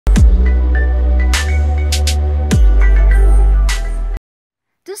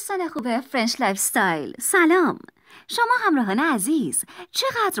دوستان خوب فرنش لایف استایل، سلام. شما همراهان عزیز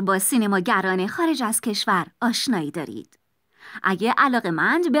چقدر با سینماگران خارج از کشور آشنایی دارید؟ اگه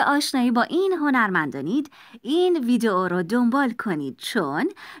علاقه‌مند به آشنایی با این هنرمندانید این ویدیو رو دنبال کنید، چون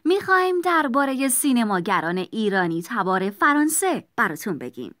میخوایم درباره سینماگران ایرانی تبار فرانسه براتون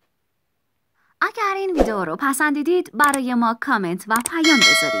بگیم. اگر این ویدیو رو پسندیدید برای ما کامنت و پیام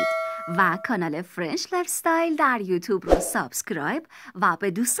بذارید و کانال فرنش لایف استایل در یوتیوب رو سابسکرایب و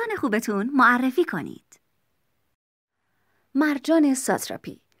به دوستان خوبتون معرفی کنید. مرجان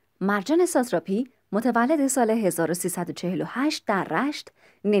ساتراپی متولد سال 1348 در رشت،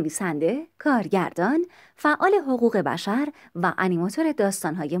 نویسنده، کارگردان، فعال حقوق بشر و انیماتور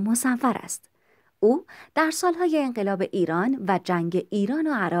داستان‌های مصور است. او در سالهای انقلاب ایران و جنگ ایران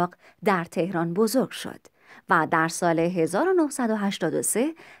و عراق در تهران بزرگ شد و در سال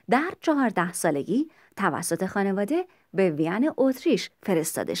 1983 در 14 سالگی توسط خانواده به وین اتریش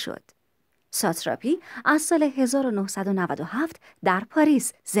فرستاده شد. ساتراپی از سال 1997 در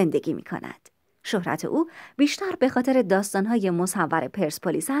پاریس زندگی می کند. شهرت او بیشتر به خاطر داستان‌های مصور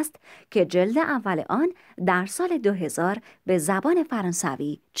پرسپولیس است که جلد اول آن در سال 2000 به زبان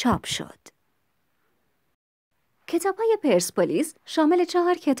فرانسوی چاپ شد. کتاب‌های پرسپولیس شامل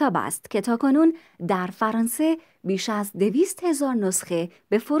 4 کتاب است که تاکنون در فرانسه بیش از 200,000 نسخه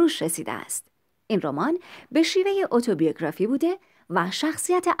به فروش رسیده است. این رمان به شیوه اتوبیوگرافی بوده و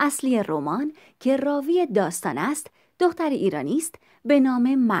شخصیت اصلی رمان که راوی داستان است، دختری ایرانی است به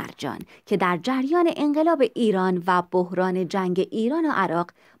نام مرجان که در جریان انقلاب ایران و بحران جنگ ایران و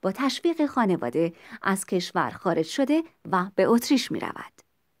عراق با تشویق خانواده از کشور خارج شده و به اتریش می رود.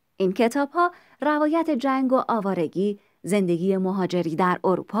 این کتاب‌ها روایت جنگ و آوارگی، زندگی مهاجری در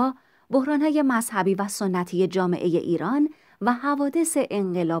اروپا، بحران‌های مذهبی و سنتی جامعه ایران و حوادث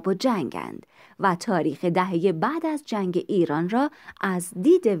انقلاب و جنگند و تاریخ دهه بعد از جنگ ایران را از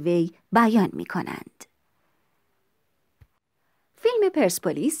دید وی بیان می‌کنند. فیلم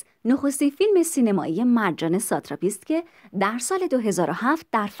پرسپولیس نخستین فیلم سینمایی مرجان ساتراپی است که در سال 2007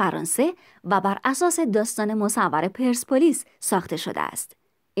 در فرانسه و بر اساس داستان مصور پرسپولیس ساخته شده است.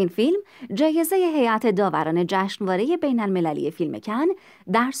 این فیلم جایزه هیئت داوران جشنواره بین‌المللی فیلم کن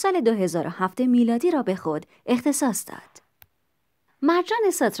در سال 2007 میلادی را به خود اختصاص داد.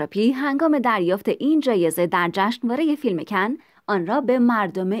 مرجان ساتراپی هنگام دریافت این جایزه در جشنواره فیلم کن آن را به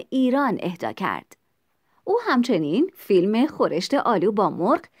مردم ایران اهدا کرد. او همچنین فیلم خورشت آلو با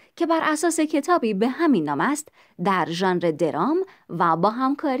مرغ که بر اساس کتابی به همین نام است در ژانر درام و با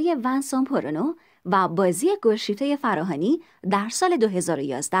همکاری ونسان پورنو و بازی گلشیفته فراهانی در سال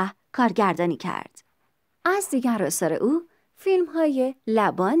 2011 کارگردانی کرد. از دیگر آثار او فیلم‌های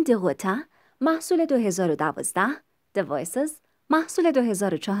لابان دغوتا محصول 2012، The Voices محصول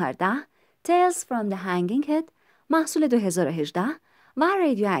 2014، Tales from the Hanging Head محصول 2018 و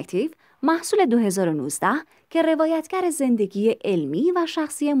رادیواکتیو محصول 2019 که روایتگر زندگی علمی و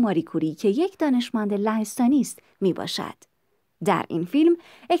شخصی ماری کوری که یک دانشمند لهستانی است می باشد. در این فیلم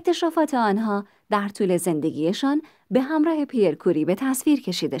اکتشافات آنها در طول زندگیشان به همراه پیر کوری به تصویر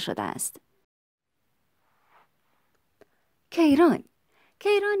کشیده شده است. کیران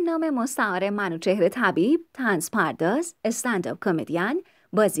نام مستعار منوچهر طبیب، طنزپرداز، استندآپ کمدین،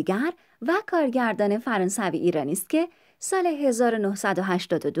 بازیگر و کارگردان فرانسوی ایرانی است که سال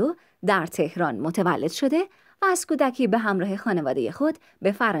 1982 در تهران متولد شده و از کودکی به همراه خانواده خود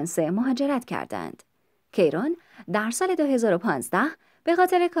به فرانسه مهاجرت کردند. کیران در سال 2015 به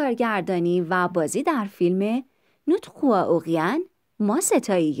خاطر کارگردانی و بازی در فیلم نوتخوا اوغیان ما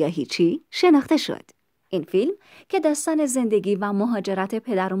ستایی یا هیچی شناخته شد. این فیلم که داستان زندگی و مهاجرت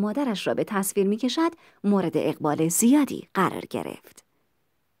پدر و مادرش را به تصویر می کشد مورد اقبال زیادی قرار گرفت.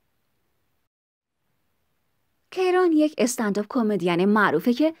 کیران یک استندآپ کمدین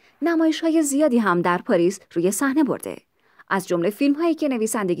معروفه که نمایش‌های زیادی هم در پاریس روی صحنه برده. از جمله فیلم‌هایی که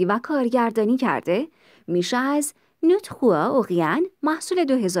نویسندگی و کارگردانی کرده میشه از نوتخوا اوغیان محصول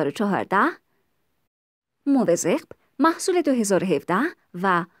 2014، موزق محصول 2017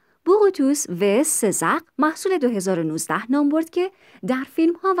 و بوغوتوس و سزق محصول 2019 نام برد که در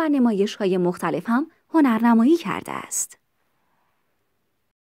فیلم‌ها و نمایش‌های مختلف هم هنرنمایی کرده است.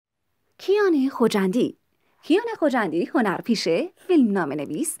 کیان خوجندی هنرپیشه،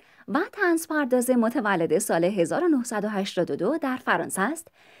 فیلمنامه‌نویس و طنزپرداز متولد سال 1982 در فرانسه است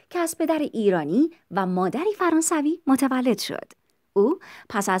که از پدر ایرانی و مادری فرانسوی متولد شد. او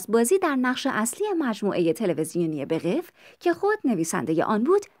پس از بازی در نقش اصلی مجموعه تلویزیونی بقف که خود نویسنده آن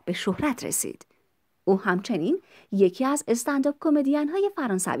بود به شهرت رسید. او همچنین یکی از استندآپ کمدین‌های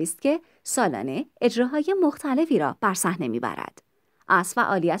فرانسوی است که سالانه اجراهای مختلفی را بر صحنه می‌برد. از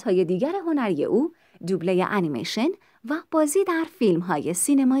فعالیت‌های دیگر هنری او دوبله انیمیشن و بازی در فیلم‌های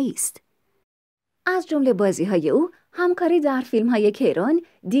سینمایی است. از جمله بازی‌های او همکاری در فیلم‌های کیرون،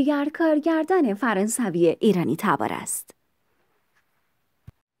 دیگر کارگردان فرانسوی ایرانی تبار است.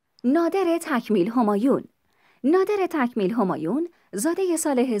 نادر تکمیل همایون. نادر تکمیل همایون زاده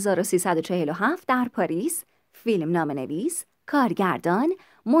سال 1347 در پاریس، فیلمنامه‌نویس، کارگردان،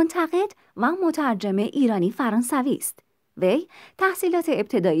 منتقد و مترجم ایرانی فرانسوی است. وی تحصیلات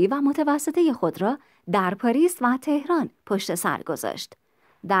ابتدایی و متوسطه خود را در پاریس و تهران پشت سر گذاشت.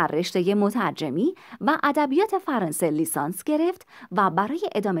 در رشته مترجمی و ادبیات فرانسه لیسانس گرفت و برای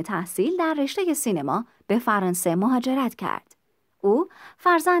ادامه تحصیل در رشته سینما به فرانسه مهاجرت کرد. او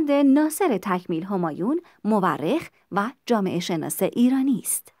فرزند ناصر تکمیل همایون، مورخ و جامعه شناس ایرانی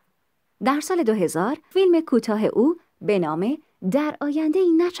است. در سال 2000 فیلم کوتاه او به نام در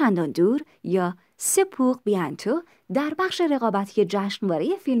آینده‌ای نه چندان دور یا سپوق بیانتو در بخش رقابتی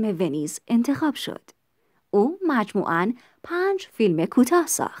جشنواره فیلم ونیز انتخاب شد. او مجموعاً 5 فیلم کوتاه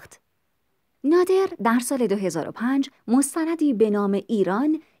ساخت. نادر در سال 2005 مستندی به نام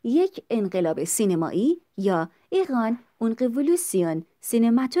ایران یک انقلاب سینمایی یا ایران اون ریولوسیون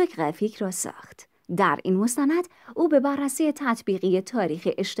سینماتوگرافیک را ساخت. در این مستند او به بررسی تطبیقی تاریخ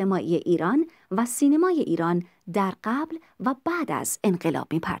اجتماعی ایران و سینمای ایران در قبل و بعد از انقلاب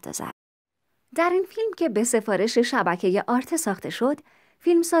می‌پردازد. در این فیلم که به سفارش شبکه آرت ساخته شد،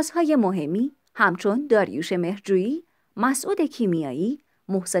 فیلمسازهای مهمی همچون داریوش مهرجویی، مسعود کیمیایی،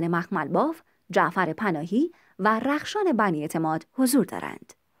 محسن مخملباف، جعفر پناهی و رخشان بنی اعتماد حضور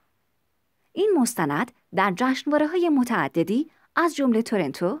دارند. این مستند در جشنواره‌های متعددی از جمله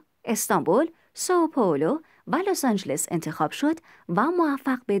تورنتو، استانبول، سائو پائولو و لس آنجلس انتخاب شد و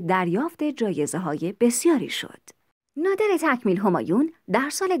موفق به دریافت جایزه‌های بسیاری شد. نادر تکمیل همایون در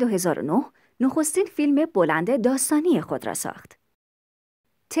سال 2009 نخستین فیلم بلند داستانی خود را ساخت.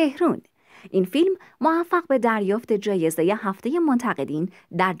 تهرون. این فیلم موفق به دریافت جایزه هفته منتقدین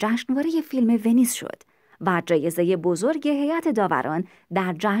در جشنواره فیلم ونیز شد و جایزه بزرگ هیئت داوران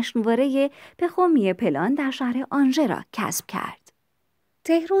در جشنواره پخومی پلان در شهر آنژه را کسب کرد.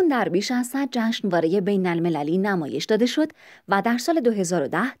 تهرون در بیش از 100 جشنواره بین‌المللی نمایش داده شد و در سال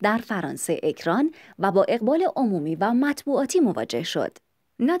 2010 در فرانسه اکران و با اقبال عمومی و مطبوعاتی مواجه شد.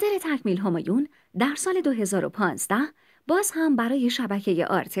 نادر تکمیل همایون در سال 2015 باز هم برای شبکه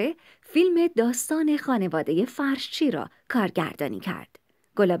آرته فیلم داستان خانواده فرشچی را کارگردانی کرد.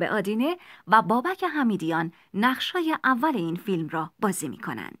 گلاب آدینه و بابک حمیدیان نقش‌های اول این فیلم را بازی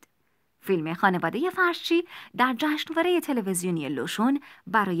می‌کنند. فیلم خانواده فرشچی در جشنواره تلویزیونی لوشون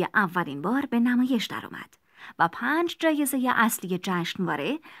برای اولین بار به نمایش درآمد و 5 جایزه اصلی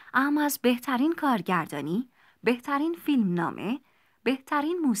جشنواره اهم از بهترین کارگردانی، بهترین فیلمنامه،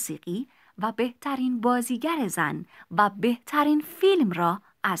 بهترین موسیقی و بهترین بازیگر زن و بهترین فیلم را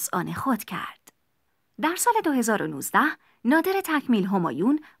از آن خود کرد. در سال 2019 نادر تکمیل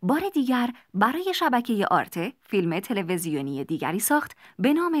همایون بار دیگر برای شبکه آرته فیلم تلویزیونی دیگری ساخت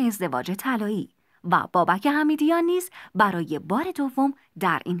به نام ازدواج طلایی و بابک حمیدیان نیز برای بار دوم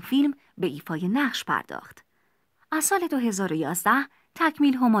در این فیلم به ایفای نقش پرداخت. از سال 2011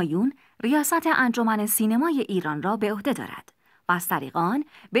 تکمیل همایون ریاست انجمن سینمای ایران را به عهده دارد و از طریق آن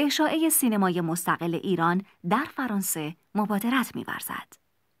به اشاعه سینمای مستقل ایران در فرانسه مبادرت می‌ورزد.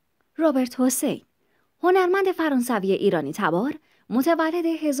 رابرت حسین، هنرمند فرانسوی ایرانی تبار، متولد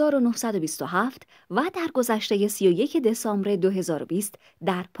 1927 و در گذشته 31 دسامبر 2020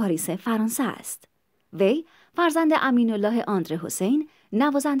 در پاریس فرانسه است. وی فرزند امین‌الله آندره حسین،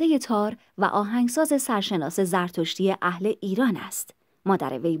 نوازنده تار و آهنگساز سرشناس زرتشتی اهل ایران است.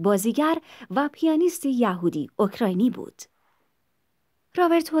 مادر وی بازیگر و پیانیستی یهودی اوکراینی بود.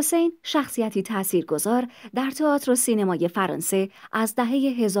 رابرت حسین شخصیتی تاثیرگذار در تئاتر و سینمای فرانسه از دهه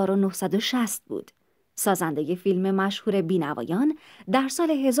 1960 بود. سازنده فیلم مشهور بینوایان در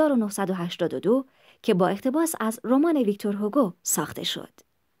سال 1982 که با اقتباس از رمان ویکتور هوگو ساخته شد.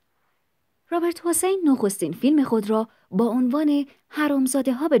 رابرت حسین نخستین فیلم خود را با عنوان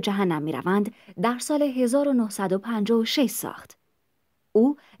حرامزاده‌ها به جهنم می‌روند در سال 1956 ساخت.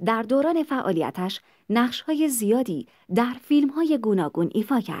 او در دوران فعالیتش نقش‌های زیادی در فیلم‌های گوناگون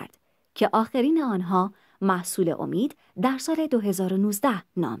ایفا کرد که آخرین آنها محصول امید در سال 2019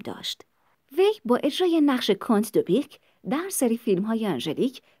 نام داشت. وی با اجرای نقش کنت دو بیرک در سری فیلم‌های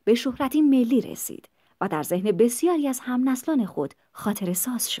آنژلیک به شهرتی ملی رسید و در ذهن بسیاری از همنسلان خود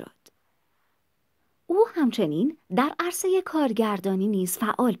خاطره‌ساز شد. او همچنین در عرصه کارگردانی نیز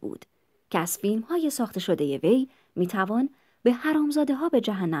فعال بود که از فیلم‌های ساخته شده وی می‌توان به حرامزاده‌ها به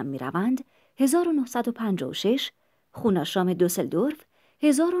جهنم می‌روند 1956، خوناشام دوسلدورف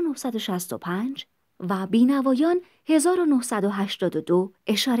 1965 و بینوایان 1982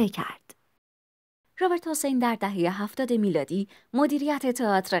 اشاره کرد. رابرت حسین در دهه 70 میلادی مدیریت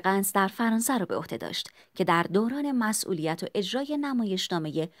تئاتر قنز در فرانسه را به عهده داشت که در دوران مسئولیت و اجرای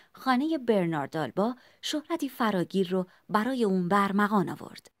نمایشنامه خانه برنارد آلبا شهرتی فراگیر رو برای اون برمغان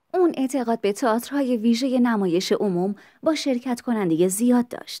آورد. اون اعتقاد به تئاترهای ویژه نمایش عموم با شرکت کننده زیاد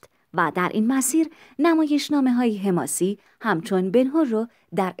داشت و در این مسیر نمایشنامه‌های حماسی همچون بن‌هور رو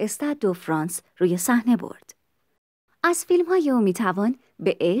در استاد دو فرانس روی صحنه برد. از فیلم‌های او می‌توان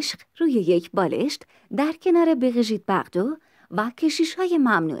به عشق روی یک بالشت در کنار بریژیت باردو و کشیش‌های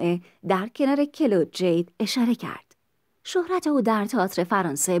ممنوعه در کنار کلود جید اشاره کرد. شهرت او در تئاتر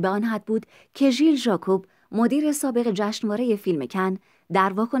فرانسه به آن حد بود که ژیل ژاکوب، مدیر سابق جشنواره فیلم کن،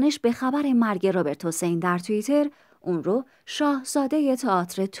 در واکنش به خبر مرگ رابرت حسین در توییتر اون رو شاهزاده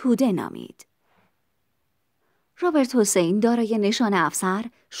تئاتر توده نامید. رابرت حسین دارای نشان افسر،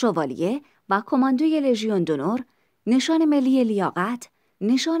 شوالیه و کماندوی لژیون دونور، نشان ملی لیاقت،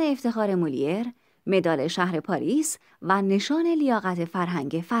 نشان افتخار مولیر، مدال شهر پاریس و نشان لیاقت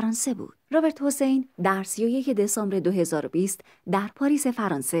فرهنگ فرانسه بود. رابرت حسین در 31 دسامبر 2020 در پاریس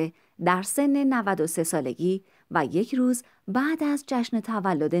فرانسه در سن 93 سالگی و یک روز بعد از جشن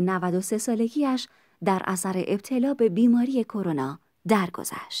تولد 93 سالگیش در اثر ابتلا به بیماری کرونا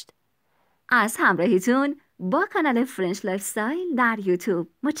درگذشت. از همراهیتون با کانال فرنش لایف استایل در یوتیوب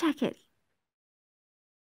متشکرم.